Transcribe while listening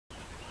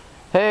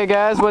Hey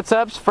guys, what's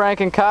up? It's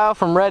Frank and Kyle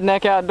from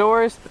Redneck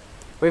Outdoors.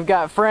 We've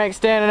got Frank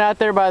standing out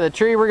there by the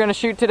tree we're gonna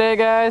shoot today,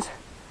 guys.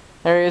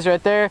 There he is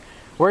right there.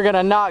 We're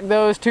gonna knock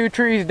those two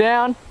trees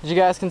down. As you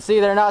guys can see,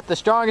 they're not the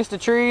strongest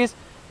of trees,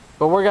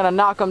 but we're gonna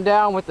knock them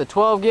down with the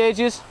 12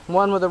 gauges,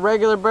 one with a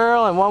regular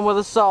barrel and one with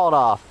a sawed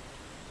off.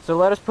 So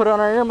let us put on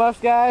our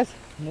earmuffs, guys,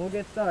 and we'll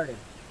get started.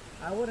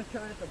 I would have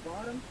tried at the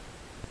bottom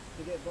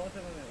to get both of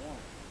them at once.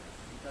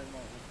 You're talking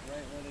about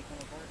right where they come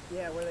apart?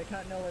 Yeah, where they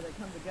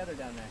come together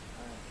down there.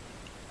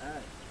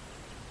 Alright.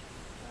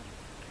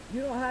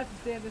 You don't have to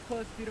stand this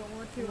close if you don't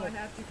want to. I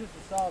have to because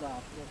the sawed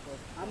off.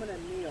 I'm gonna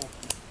kneel.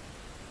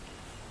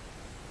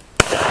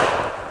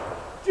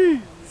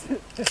 Jeez!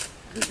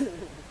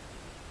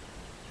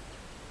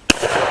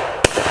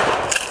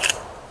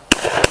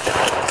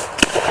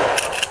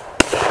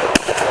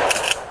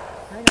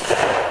 Hang on.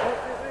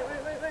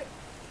 Wait.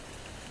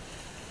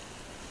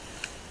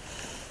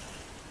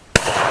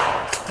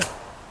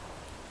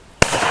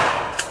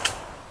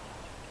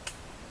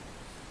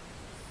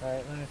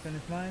 Alright, let me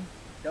finish mine.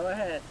 Go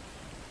ahead.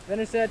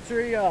 Finish that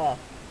tree off.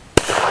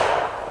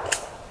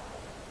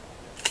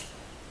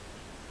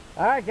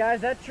 Alright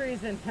guys, that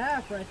tree's in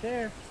half right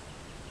there.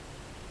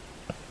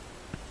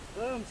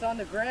 Boom, it's on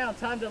the ground.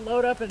 Time to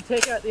load up and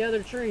take out the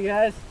other tree,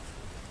 guys.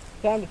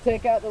 Time to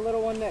take out the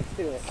little one next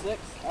to it. 6.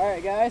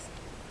 Alright guys,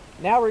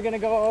 now we're going to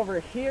go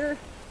over here.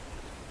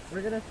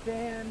 We're going to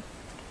stand,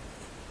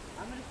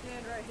 I'm going to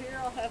stand right here.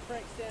 I'll have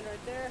Frank stand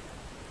right there.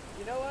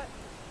 You know what?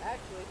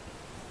 Actually,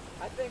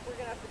 I think we're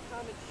going to have to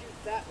come and shoot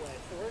that way.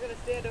 So we're going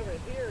to stand over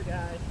here,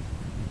 guys,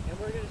 and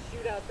we're going to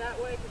shoot out that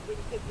way because we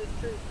can hit this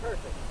tree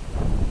perfect.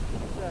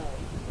 So,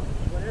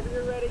 whenever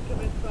you're ready,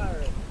 commence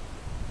firing.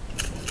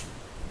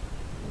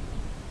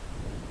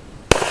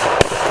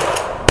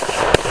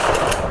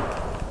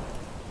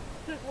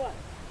 Took what?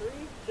 3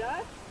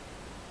 shots?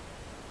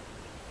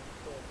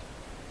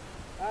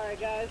 Alright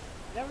guys,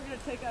 now we're going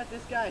to take out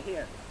this guy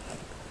here.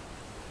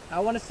 I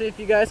want to see if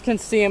you guys can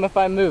see him if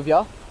I move,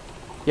 y'all.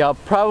 Y'all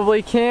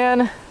probably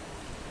can.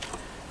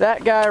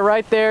 That guy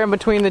right there in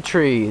between the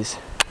trees.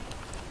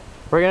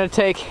 We're gonna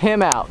take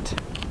him out.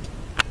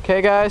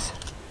 Okay guys?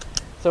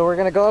 So we're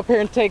gonna go up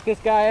here and take this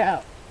guy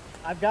out.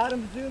 I've got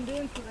him zoomed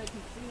in so I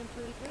can see him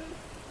pretty good.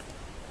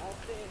 I'll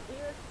stand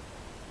here.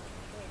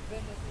 I'm gonna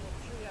bend this little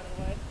tree out of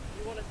the way.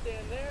 You wanna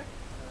stand there?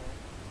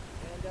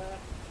 And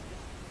just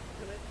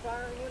commence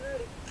firing when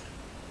ready.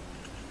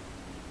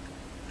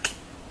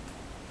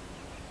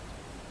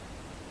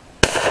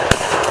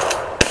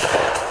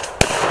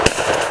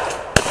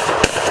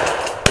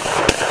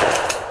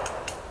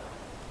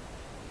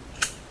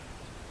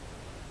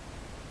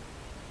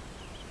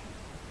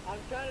 I'm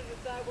trying to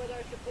decide whether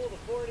I should pull the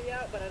 40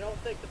 out, but I don't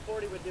think the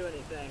 40 would do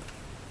anything.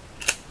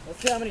 Let's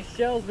see how many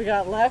shells we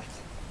got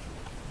left.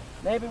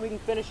 Maybe we can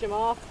finish him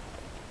off.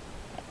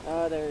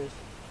 There's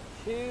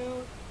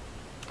 2,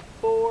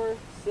 4,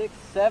 6,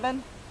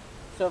 7.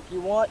 So if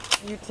you want,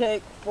 you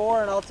take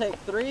 4 and I'll take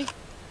 3.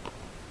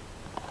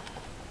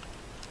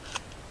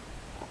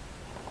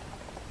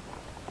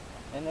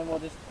 And then we'll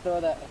just throw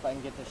that, if I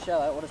can get the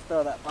shell out, we'll just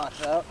throw that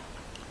box out.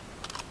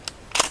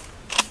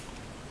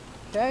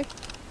 Okay.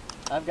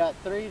 I've got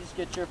 3, just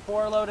get your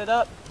 4 loaded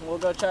up, and we'll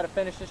go try to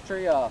finish this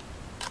tree off.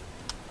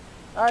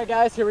 Alright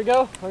guys, here we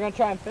go. We're going to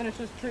try and finish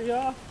this tree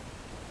off.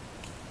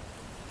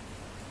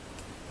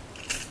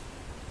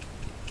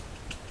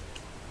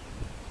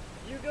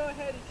 You go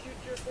ahead and shoot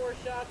your 4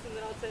 shots, and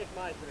then I'll take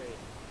my 3.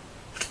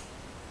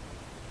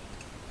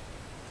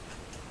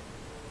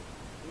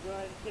 You go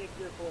ahead and take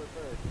your 4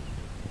 first.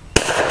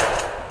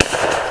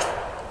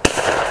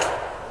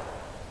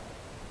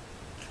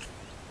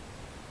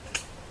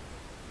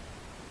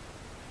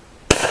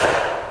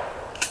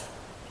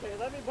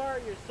 Let me borrow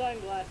your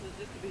sunglasses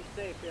just to be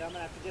safe here. I'm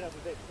going to have to get up a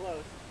bit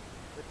close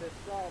with this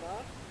sawed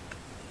off.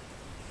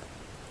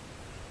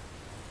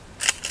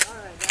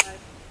 Alright guys,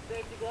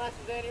 safety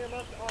glasses and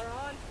earmuffs are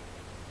on.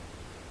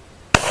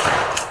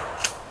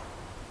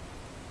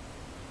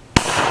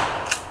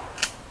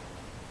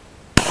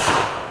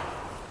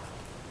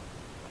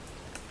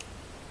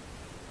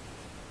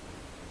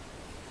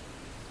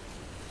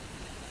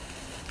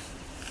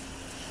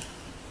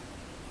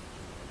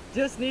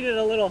 Just needed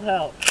a little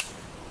help.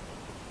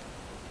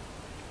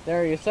 There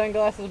are your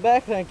sunglasses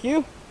back, thank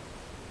you.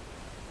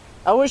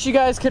 I wish you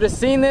guys could have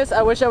seen this.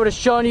 I wish I would have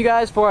shown you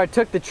guys before I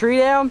took the tree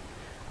down.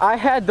 I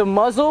had the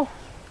muzzle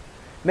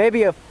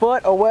maybe a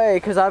foot away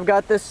because I've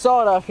got this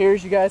sawed off here,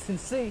 as you guys can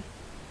see.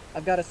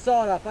 I've got a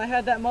sawed off. I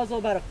had that muzzle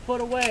about a foot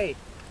away.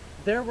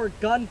 There were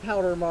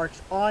gunpowder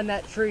marks on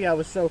that tree. I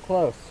was so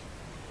close.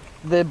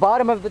 The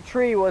bottom of the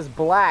tree was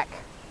black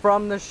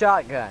from the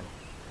shotgun.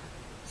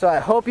 So I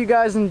hope you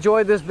guys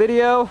enjoyed this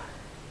video.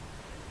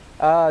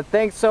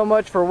 Thanks so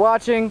much for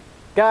watching.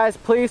 Guys,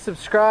 please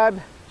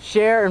subscribe,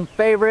 share, and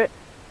favorite,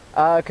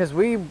 because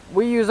we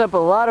use up a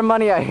lot of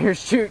money out here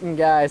shooting,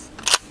 guys.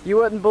 You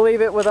wouldn't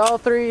believe it, with all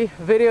 3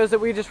 videos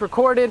that we just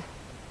recorded,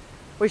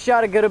 we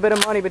shot a good bit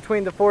of money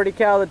between the 40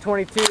 cal, the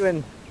 22,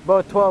 and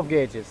both 12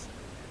 gauges.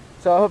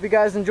 So I hope you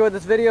guys enjoyed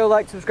this video.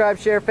 Like, subscribe,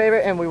 share,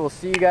 favorite, and we will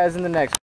see you guys in the next one.